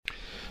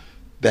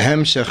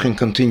Behemshech, in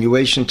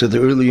continuation to the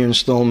earlier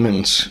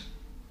installments,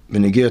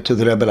 Benegir to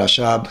the Rebbe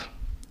Rashab,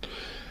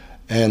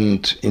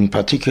 and in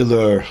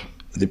particular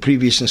the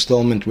previous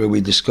installment where we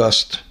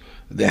discussed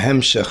the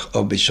Hemshech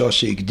of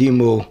Bishoshi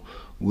Ikdimu,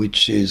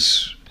 which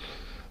is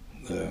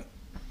a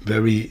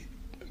very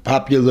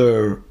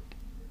popular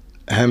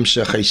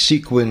Hemshech, a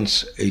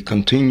sequence, a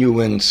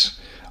continuance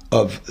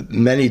of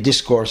many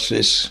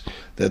discourses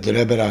that the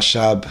Rebbe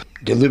Rashab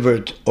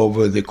delivered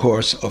over the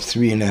course of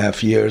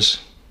 3.5 years.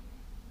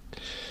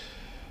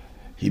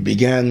 He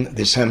began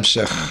this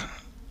Hemshech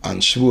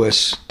on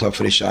Shavuos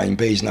Tafresh Ayin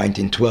Beis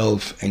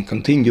 1912 and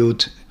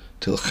continued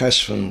till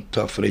Cheshvan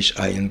Tafresh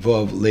Ayin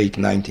Vov late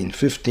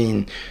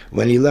 1915,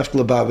 when he left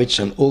Lubavitch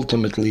and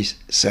ultimately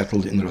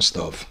settled in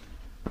Rostov.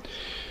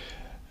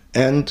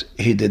 And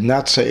he did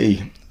not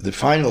say the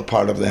final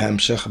part of the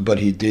Hemshech, but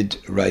he did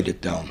write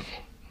it down.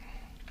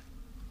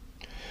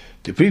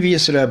 The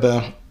previous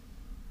Rebbe,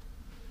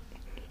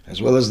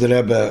 as well as the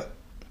Rebbe,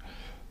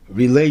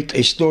 relate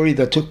a story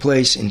that took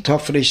place in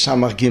Tafresh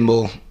Samach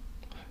Gimel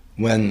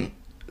when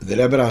the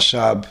Rebbe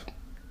Rashab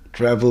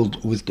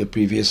traveled with the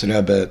previous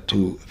Rebbe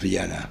to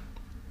Vienna.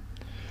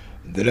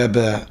 The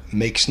Rebbe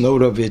makes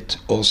note of it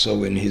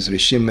also in his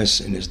Rishimis,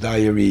 in his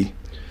diary,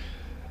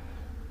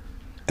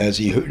 as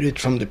he heard it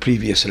from the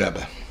previous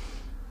Rebbe.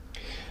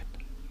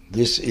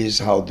 This is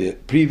how the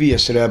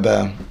previous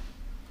Rebbe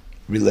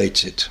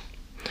relates it.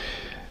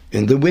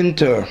 In the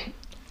winter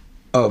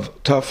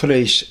of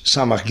Tafresh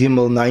Samach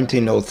Gimel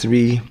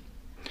 1903,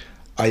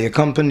 I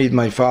accompanied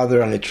my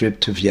father on a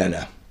trip to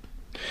Vienna.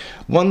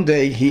 One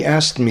day he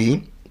asked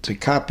me to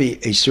copy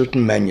a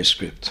certain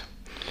manuscript.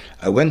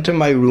 I went to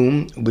my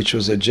room, which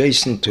was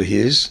adjacent to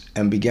his,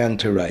 and began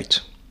to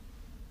write.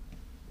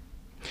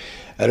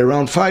 At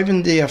around 5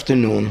 in the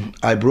afternoon,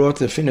 I brought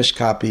the finished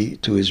copy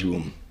to his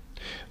room.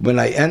 When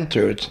I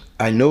entered,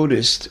 I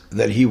noticed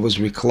that he was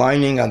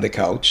reclining on the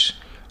couch,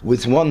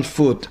 with one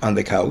foot on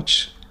the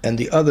couch and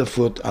the other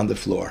foot on the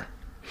floor.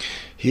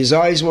 His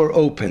eyes were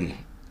open,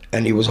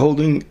 and he was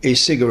holding a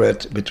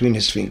cigarette between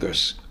his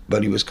fingers,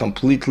 but he was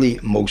completely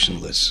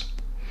motionless.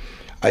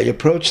 I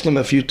approached him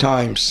a few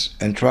times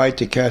and tried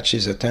to catch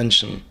his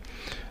attention,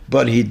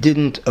 but he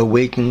didn't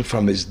awaken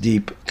from his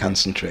deep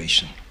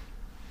concentration.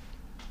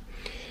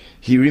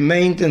 He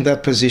remained in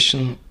that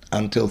position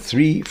until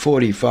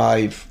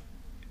 3:45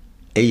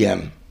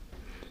 a.m.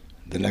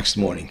 the next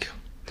morning.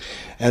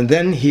 And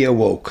then he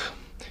awoke.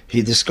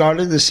 He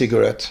discarded the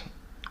cigarette,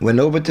 went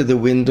over to the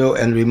window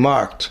and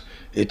remarked,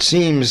 "It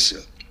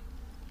seems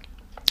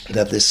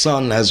that the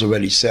sun has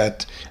already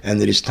set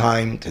and it is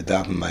time to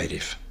daven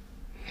Ma'ariv."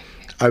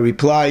 I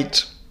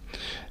replied,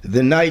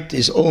 "The night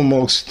is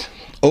almost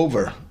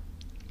over.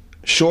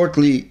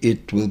 Shortly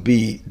it will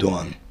be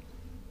dawn."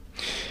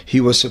 He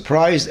was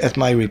surprised at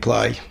my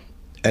reply,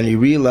 and he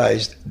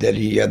realized that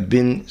he had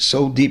been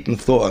so deep in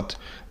thought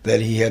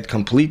that he had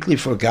completely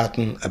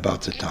forgotten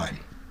about the time.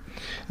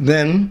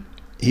 Then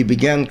he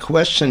began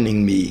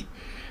questioning me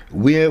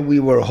where we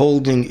were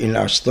holding in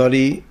our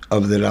study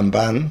of the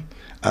Ramban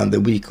on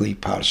the weekly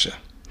Parsha.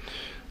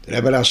 The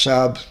Rebbe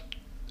Rashab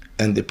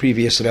and the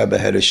previous Rebbe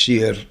had a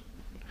shir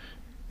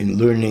in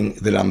learning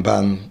the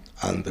Ramban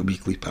on the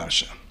weekly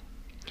Parsha.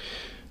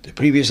 The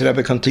previous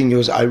Rebbe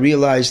continues, I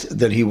realized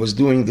that he was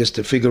doing this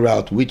to figure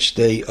out which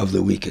day of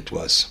the week it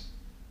was.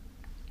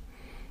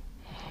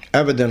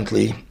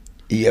 Evidently,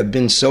 he had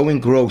been so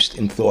engrossed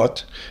in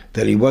thought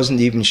that he wasn't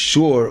even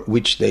sure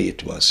which day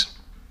it was.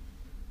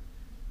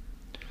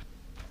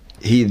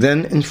 He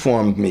then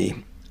informed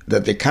me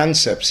that the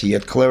concepts he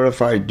had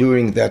clarified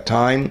during that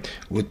time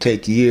would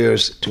take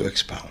years to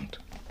expound.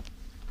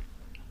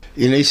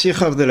 In a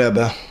Sikha of the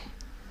Rebbe,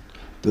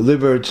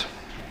 delivered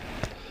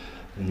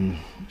in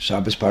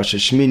Shabbos Parsha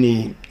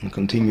Shmini and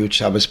continued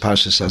Shabbos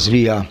Parsha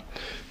Sazria,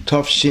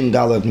 Tov Shin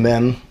Dalad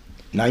Mem,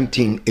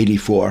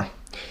 1984,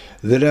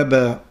 the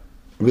Rebbe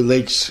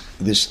relates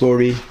this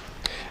story,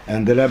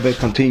 and the Rebbe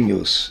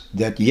continues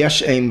that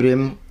Yesh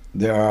Eimrim,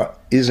 there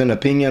is an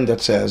opinion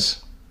that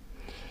says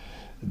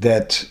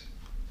that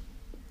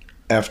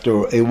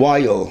after a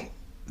while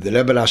the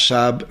Rebbe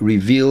Rashab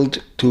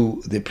revealed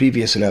to the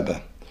previous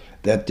Rebbe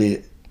that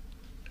the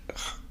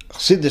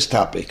Chassidus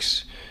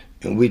topics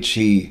in which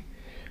he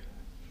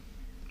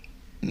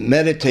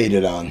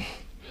meditated on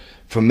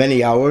for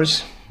many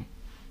hours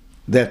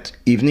that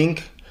evening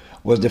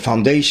was the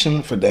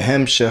foundation for the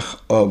Hemshech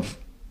of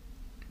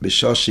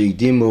Bishoshi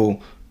Ikdimu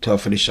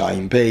Tafresh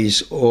Ayin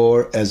Beis,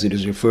 or as it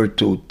is referred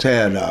to,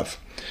 Te'arav,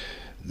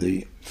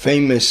 the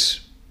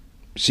famous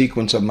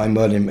sequence of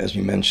Maimonim as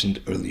we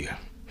mentioned earlier.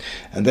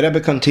 And the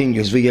Rebbe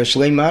continues, V'yesh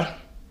leimar,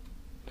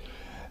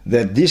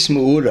 that this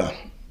Me'ura,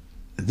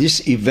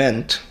 this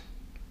event,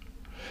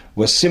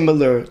 was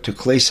similar to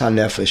Kleis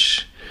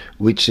HaNefesh,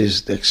 which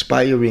is the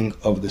expiring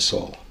of the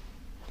soul.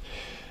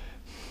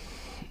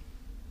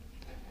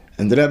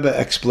 And the Rebbe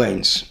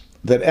explains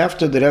that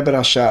after the Rebbe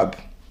Rashab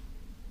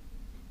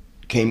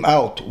came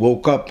out,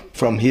 woke up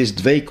from his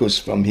dveikus,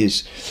 from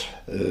his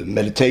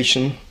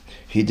meditation,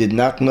 he did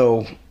not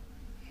know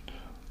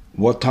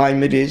what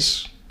time it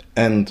is,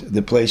 and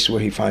the place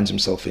where he finds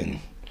himself in.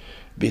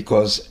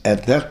 Because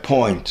at that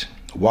point,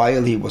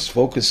 while he was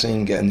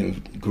focusing and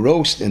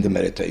engrossed in the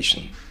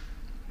meditation,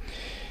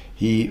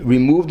 he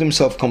removed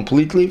himself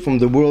completely from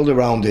the world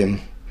around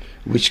him,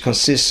 which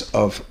consists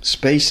of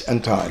space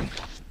and time,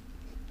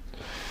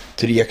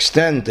 to the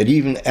extent that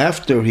even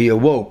after he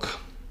awoke,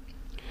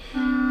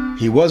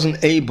 he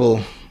wasn't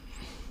able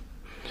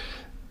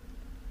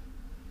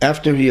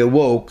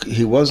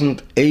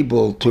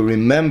to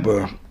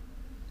remember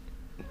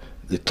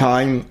the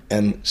time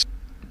and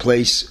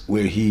place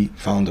where he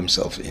found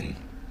himself in.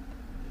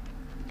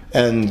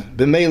 And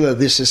b'meila,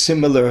 this is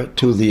similar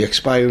to the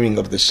expiring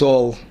of the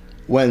soul,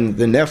 when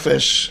the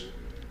nefesh,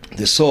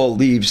 the soul,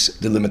 leaves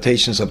the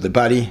limitations of the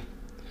body,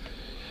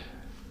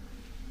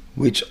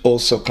 which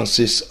also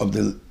consists of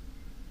the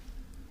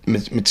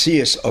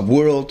mitzias of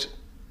world,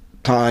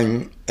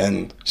 time,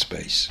 and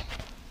space.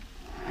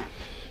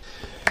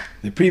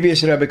 The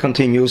previous Rebbe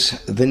continues,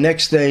 the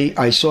next day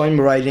I saw him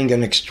writing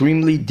an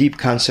extremely deep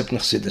concept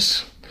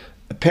Chassidus.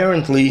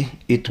 Apparently,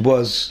 it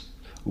was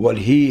what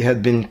he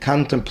had been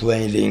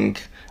contemplating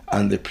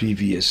on the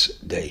previous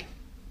day.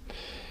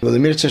 Will the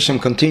Mir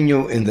Tzashem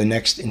continue in the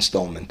next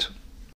installment.